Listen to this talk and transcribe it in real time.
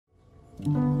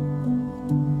Dennis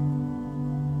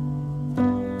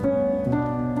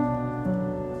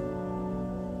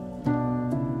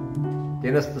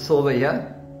De Silva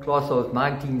here, class of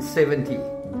 1970.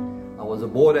 I was a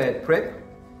boarder at Prep,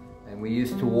 and we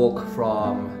used to walk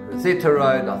from Rosetta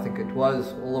Road, I think it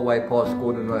was, all the way past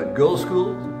Gordon Road Girls'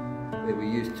 School, where we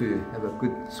used to have a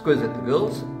good squiz at the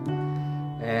girls,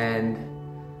 and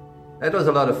that was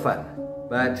a lot of fun.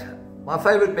 But my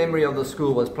favourite memory of the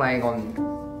school was playing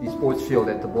on the sports field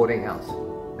at the boarding house,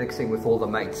 mixing with all the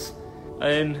mates.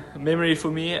 And a memory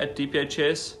for me at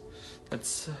DPHS that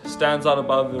stands out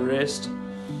above the rest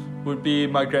would be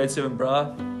my grade 7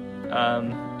 bra.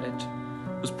 It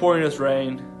was pouring with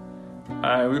rain.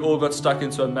 We all got stuck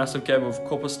into a massive game of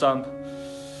Copper Stump.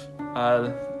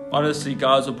 Honestly,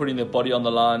 guys were putting their body on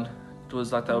the line. It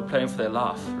was like they were playing for their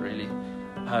life, really.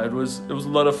 It was a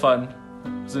lot of fun.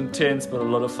 It was intense, but a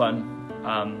lot of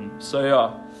fun. So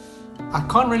yeah. I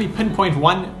can't really pinpoint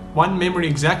one memory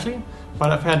exactly, but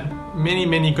I've had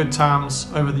many good times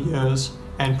over the years,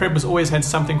 and Prep has always had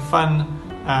something fun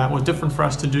or different for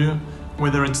us to do,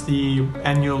 whether it's the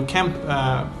annual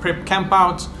Prep camp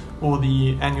out, or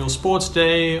the annual sports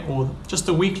day, or just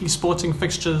the weekly sporting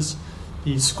fixtures,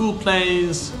 the school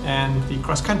plays and the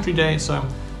cross-country day. So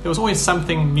there was always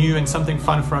something new and something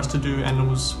fun for us to do, and it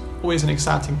was always an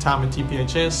exciting time at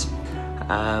DPHS.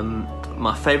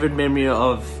 My favourite memory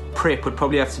of Prep would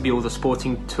probably have to be all the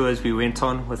sporting tours we went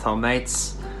on with our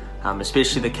mates,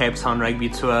 especially the Cape Town rugby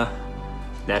tour.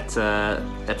 That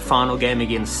final game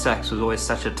against Saks was always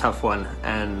such a tough one,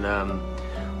 and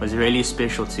was really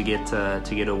special to get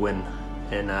a win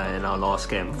in our last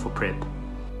game for Prep.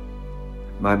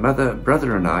 My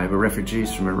brother and I were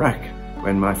refugees from Iraq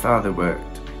when my father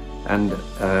worked, and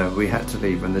we had to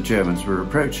leave when the Germans were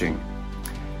approaching.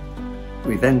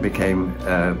 We then became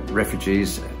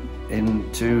refugees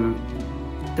into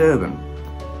Durban.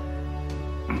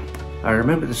 I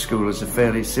remember the school as a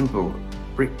fairly simple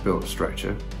brick-built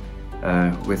structure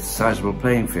with sizable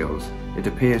playing fields. It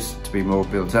appears to be more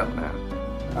built up now.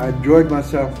 I enjoyed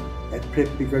myself at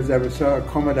Prep because they were so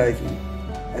accommodating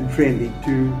and friendly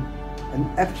to an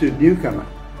absolute newcomer.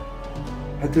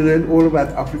 I had to learn all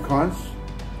about Afrikaans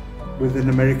with an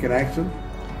American accent.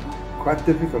 Quite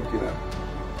difficult, you know.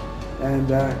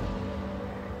 And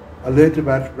I learned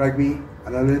about rugby,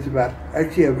 and I learned about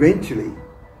actually eventually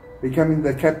becoming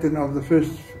the captain of the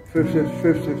first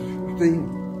team.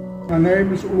 My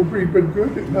name is Aubrey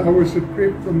Bidgood, and I was at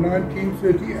Prep from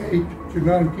 1938 to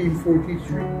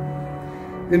 1943.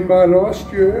 In my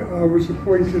last year, I was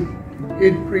appointed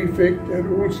head prefect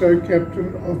and also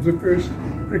captain of the first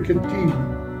cricket team.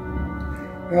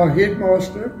 Our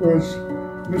headmaster was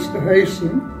Mr.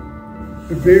 Hayson,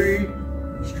 a very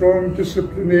strong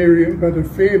disciplinarian but a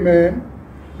fair man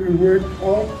who worked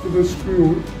hard for the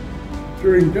school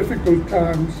during difficult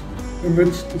times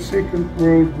amidst the Second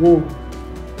World War.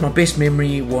 My best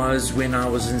memory was when I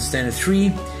was in Standard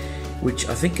 3, which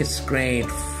I think is grade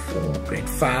 4, grade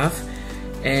 5,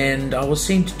 and I was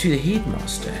sent to the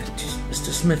headmaster, to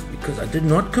Mr. Smith, because I did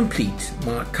not complete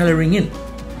my colouring in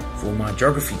for my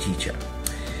geography teacher.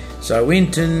 So I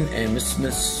went in, and Mr.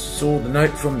 Smith saw the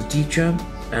note from the teacher,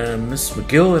 Miss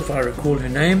McGill, if I recall her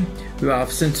name, who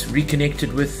I've since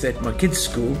reconnected with at my kids'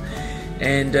 school,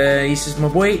 and he says, "My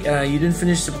boy, you didn't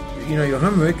finish your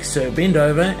homework, so bend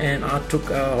over," and I took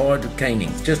a hard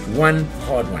caning, just one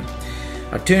hard one.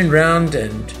 I turned round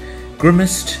and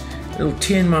grimaced, a little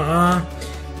tear in my eye,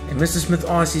 and Mr. Smith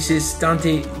asked, he says,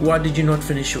 "Dante, why did you not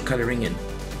finish your colouring in?"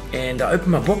 And I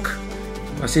opened my book.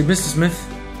 I said, "Mr. Smith,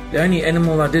 the only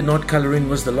animal I did not colour in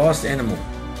was the last animal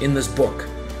in this book.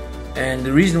 And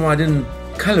the reason why I didn't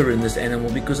colour in this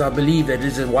animal, because I believe that it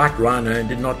is a white rhino and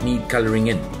did not need colouring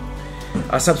in."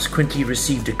 I subsequently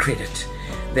received a credit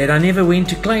that I never went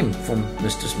to claim from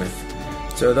Mr. Smith.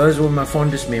 So those were my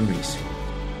fondest memories.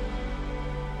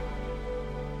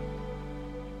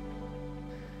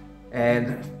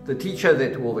 And the teacher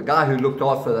the guy who looked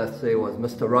after us there was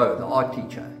Mr. Rowe, the art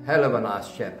teacher. Hell of a nice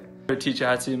chap. Her teacher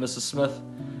had to be Mrs. Smith.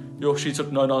 She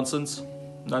took no nonsense,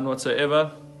 none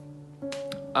whatsoever.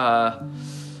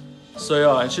 So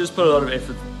yeah, and she just put a lot of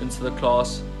effort into the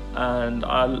class, and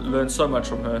I learned so much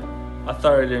from her. I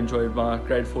thoroughly enjoyed my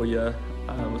grade 4 year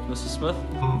with Mrs. Smith.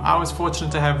 I was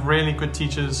fortunate to have really good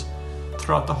teachers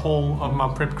throughout the whole of my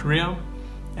Prep career,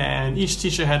 and each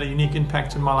teacher had a unique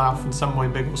impact in my life in some way,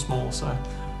 big or small. So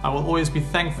I will always be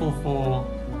thankful for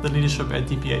the leadership at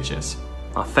DPHS.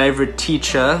 My favourite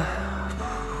teacher,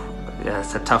 yeah,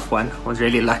 it's a tough one. I was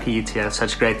really lucky to have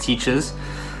such great teachers.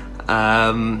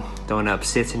 Don't want to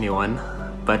upset anyone,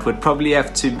 but would probably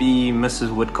have to be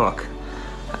Mrs. Woodcock.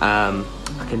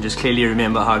 I can just clearly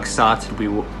remember how excited we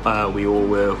all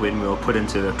were when we were put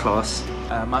into the class.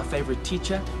 My favorite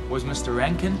teacher was Mr.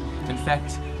 Rankin. In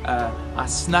fact, I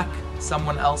snuck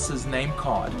someone else's name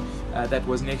card that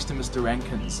was next to Mr.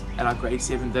 Rankin's at our grade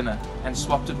 7 dinner and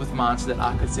swapped it with mine so that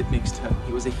I could sit next to him.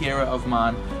 He was a hero of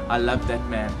mine. I loved that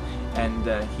man,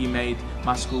 and he made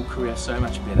my school career so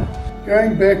much better.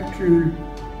 Going back to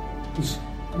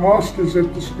the masters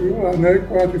at the school, I know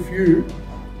quite a few,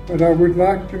 but I would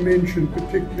like to mention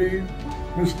particularly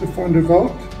Mr. van der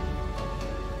Walt,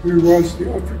 who was the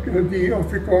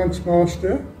Afrikaans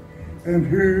master and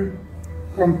who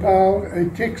compiled a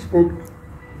textbook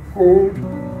called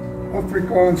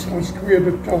Afrikaans as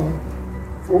tweede taal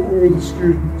for all the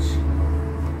students.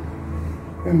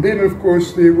 And then of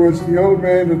course there was the old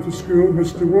man at the school,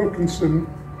 Mr. Wilkinson,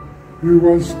 who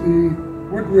was the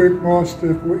woodwork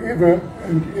master forever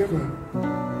and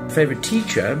ever. Favorite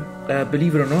teacher,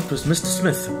 believe it or not, was Mr.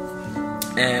 Smith.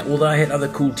 Although I had other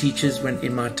cool teachers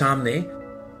in my time there.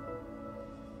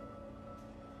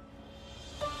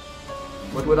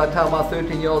 What would I tell my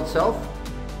 13-year-old self?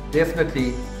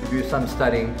 Definitely to do some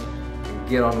studying and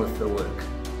get on with the work.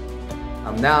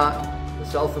 I'm now a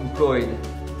self-employed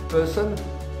person.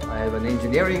 I have an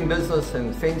engineering business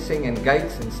in fencing and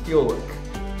gates and steelwork.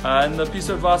 And the piece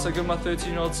of advice I give my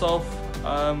 13-year-old self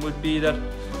would be that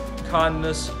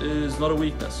kindness is not a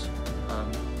weakness.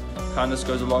 Kindness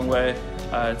goes a long way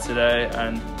today,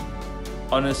 and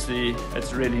honestly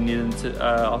it's really needed in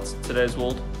today's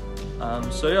world.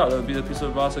 So yeah, that would be the piece of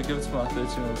advice I give to my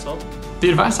 13-year-old self. The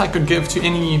advice I could give to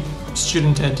any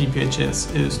student at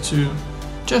DPHS is to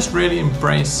just really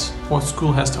embrace what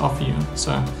school has to offer you.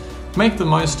 So make the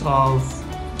most of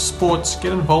sports,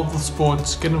 get involved with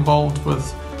sports, get involved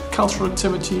with cultural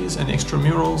activities and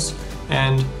extramurals,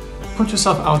 and put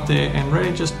yourself out there and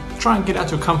really just try and get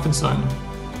out your comfort zone.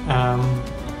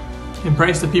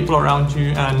 Embrace the people around you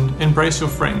and embrace your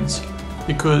friends,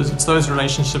 because it's those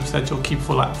relationships that you'll keep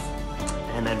for life.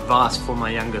 And advice for my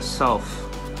younger self,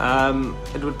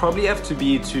 it would probably have to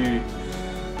be to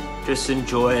just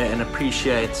enjoy and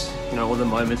appreciate, all the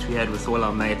moments we had with all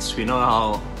our mates. We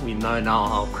know now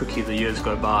how quickly the years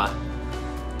go by,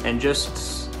 and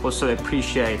just also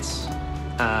appreciate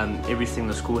everything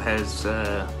the school has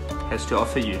to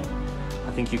offer you.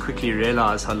 I think you quickly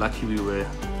realize how lucky we were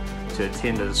to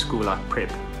attend a school like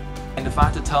Prep. And if I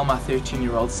had to tell my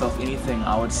 13-year-old self anything,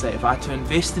 I would say if I had to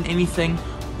invest in anything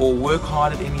or work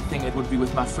hard at anything, it would be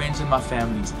with my friends and my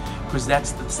families, because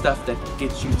that's the stuff that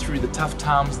gets you through the tough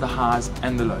times, the highs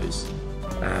and the lows.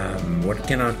 What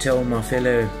can I tell my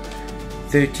fellow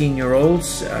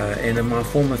 13-year-olds and my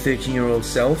former 13-year-old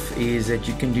self is that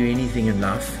you can do anything in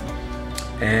life,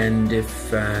 and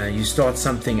if you start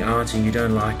something out and you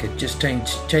don't like it, just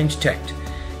change tact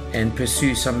and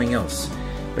pursue something else,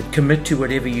 but commit to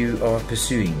whatever you are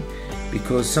pursuing,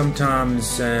 because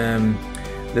sometimes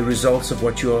the results of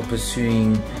what you are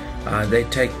pursuing, they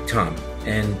take time,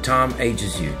 and time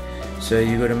ages you. So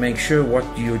you've got to make sure what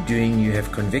you're doing you have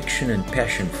conviction and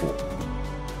passion for.